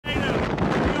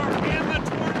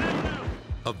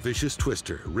A vicious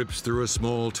twister rips through a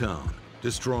small town,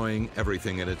 destroying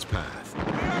everything in its path.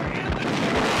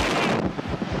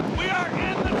 We are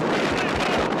in the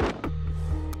tornado!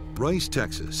 Rice,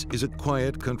 Texas is a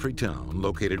quiet country town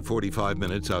located 45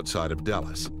 minutes outside of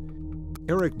Dallas.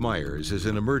 Eric Myers is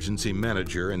an emergency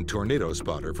manager and tornado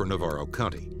spotter for Navarro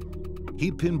County.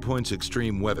 He pinpoints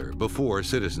extreme weather before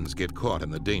citizens get caught in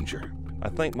the danger. I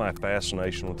think my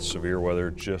fascination with severe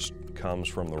weather just comes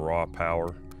from the raw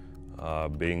power,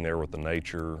 being there with the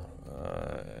nature,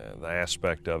 the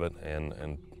aspect of it,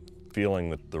 and feeling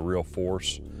that the real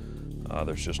force,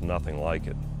 there's just nothing like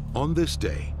it. On this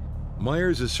day,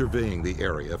 Myers is surveying the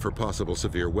area for possible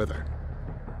severe weather.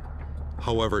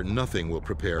 However, nothing will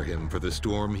prepare him for the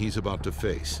storm he's about to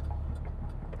face.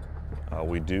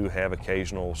 We do have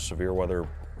occasional severe weather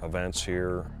events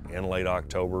here in late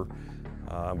October,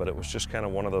 but it was just kind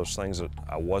of one of those things that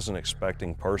I wasn't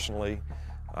expecting personally.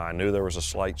 I knew there was a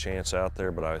slight chance out there,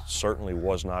 but I certainly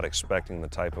was not expecting the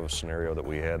type of scenario that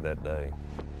we had that day.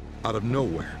 Out of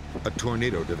nowhere, a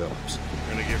tornado develops.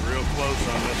 We're gonna get real close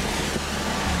on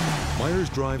this one. Myers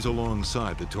drives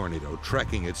alongside the tornado,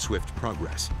 tracking its swift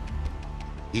progress.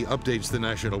 He updates the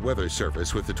National Weather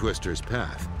Service with the twister's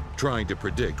path, trying to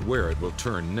predict where it will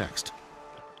turn next.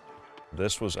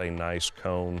 This was a nice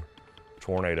cone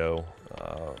tornado,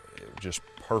 just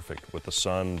perfect with the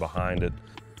sun behind it.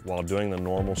 While doing the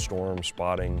normal storm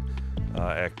spotting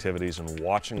activities and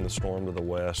watching the storm to the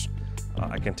west,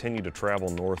 I continued to travel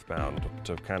northbound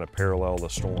to kind of parallel the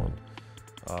storm,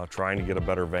 trying to get a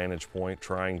better vantage point,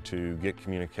 trying to get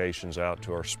communications out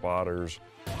to our spotters.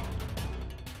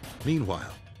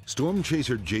 Meanwhile, storm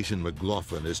chaser Jason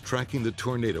McLaughlin is tracking the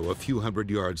tornado a few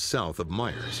hundred yards south of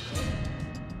Myers.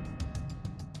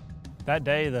 That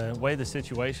day, the way the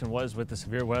situation was with the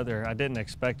severe weather, I didn't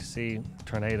expect to see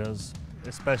tornadoes,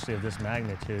 especially of this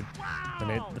magnitude.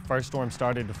 When the first storm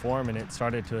started to form and it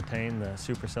started to attain the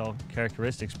supercell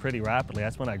characteristics pretty rapidly,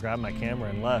 that's when I grabbed my camera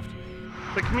and left.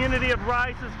 The community of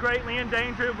Rice is greatly in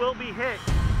danger. It will be hit.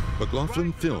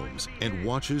 McLaughlin films and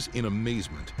watches in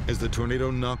amazement as the tornado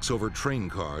knocks over train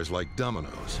cars like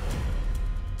dominoes.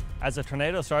 As the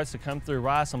tornado starts to come through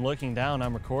Rice, I'm looking down,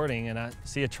 I'm recording, and I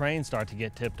see a train start to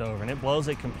get tipped over, and it blows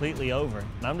it completely over.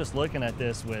 And I'm just looking at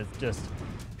this with just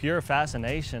pure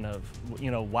fascination of,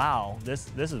 wow,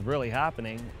 this is really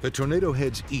happening. The tornado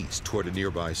heads east toward a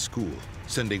nearby school,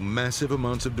 sending massive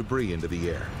amounts of debris into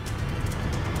the air.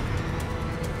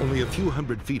 Only a few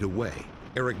hundred feet away,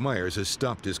 Eric Myers has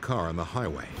stopped his car on the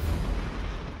highway.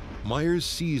 Myers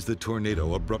sees the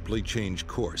tornado abruptly change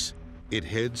course. It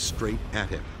heads straight at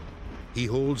him. He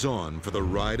holds on for the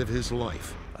ride of his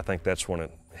life. I think that's when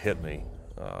it hit me,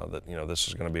 that this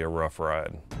is going to be a rough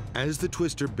ride. As the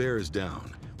twister bears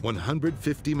down,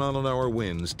 150-mile-an-hour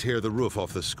winds tear the roof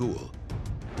off the school.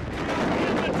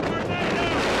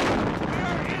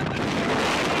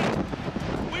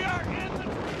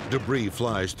 Debris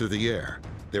flies through the air.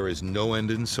 There is no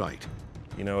end in sight.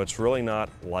 It's really not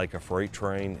like a freight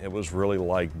train. It was really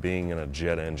like being in a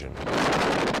jet engine.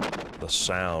 The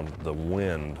sound, the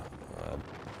wind,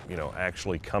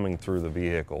 actually coming through the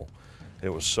vehicle. It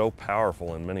was so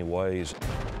powerful in many ways.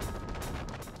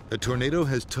 The tornado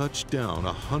has touched down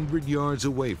 100 yards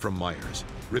away from Myers,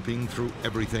 ripping through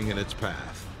everything in its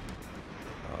path.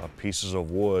 Pieces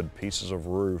of wood, pieces of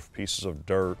roof, pieces of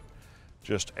dirt,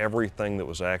 just everything that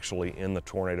was actually in the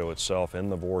tornado itself, in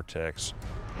the vortex,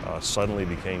 suddenly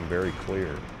became very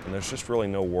clear. And there's just really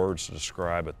no words to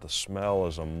describe it. The smell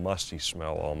is a musty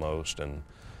smell almost, and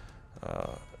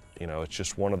it's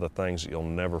just one of the things that you'll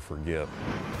never forget.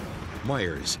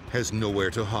 Myers has nowhere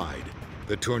to hide.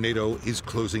 The tornado is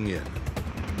closing in.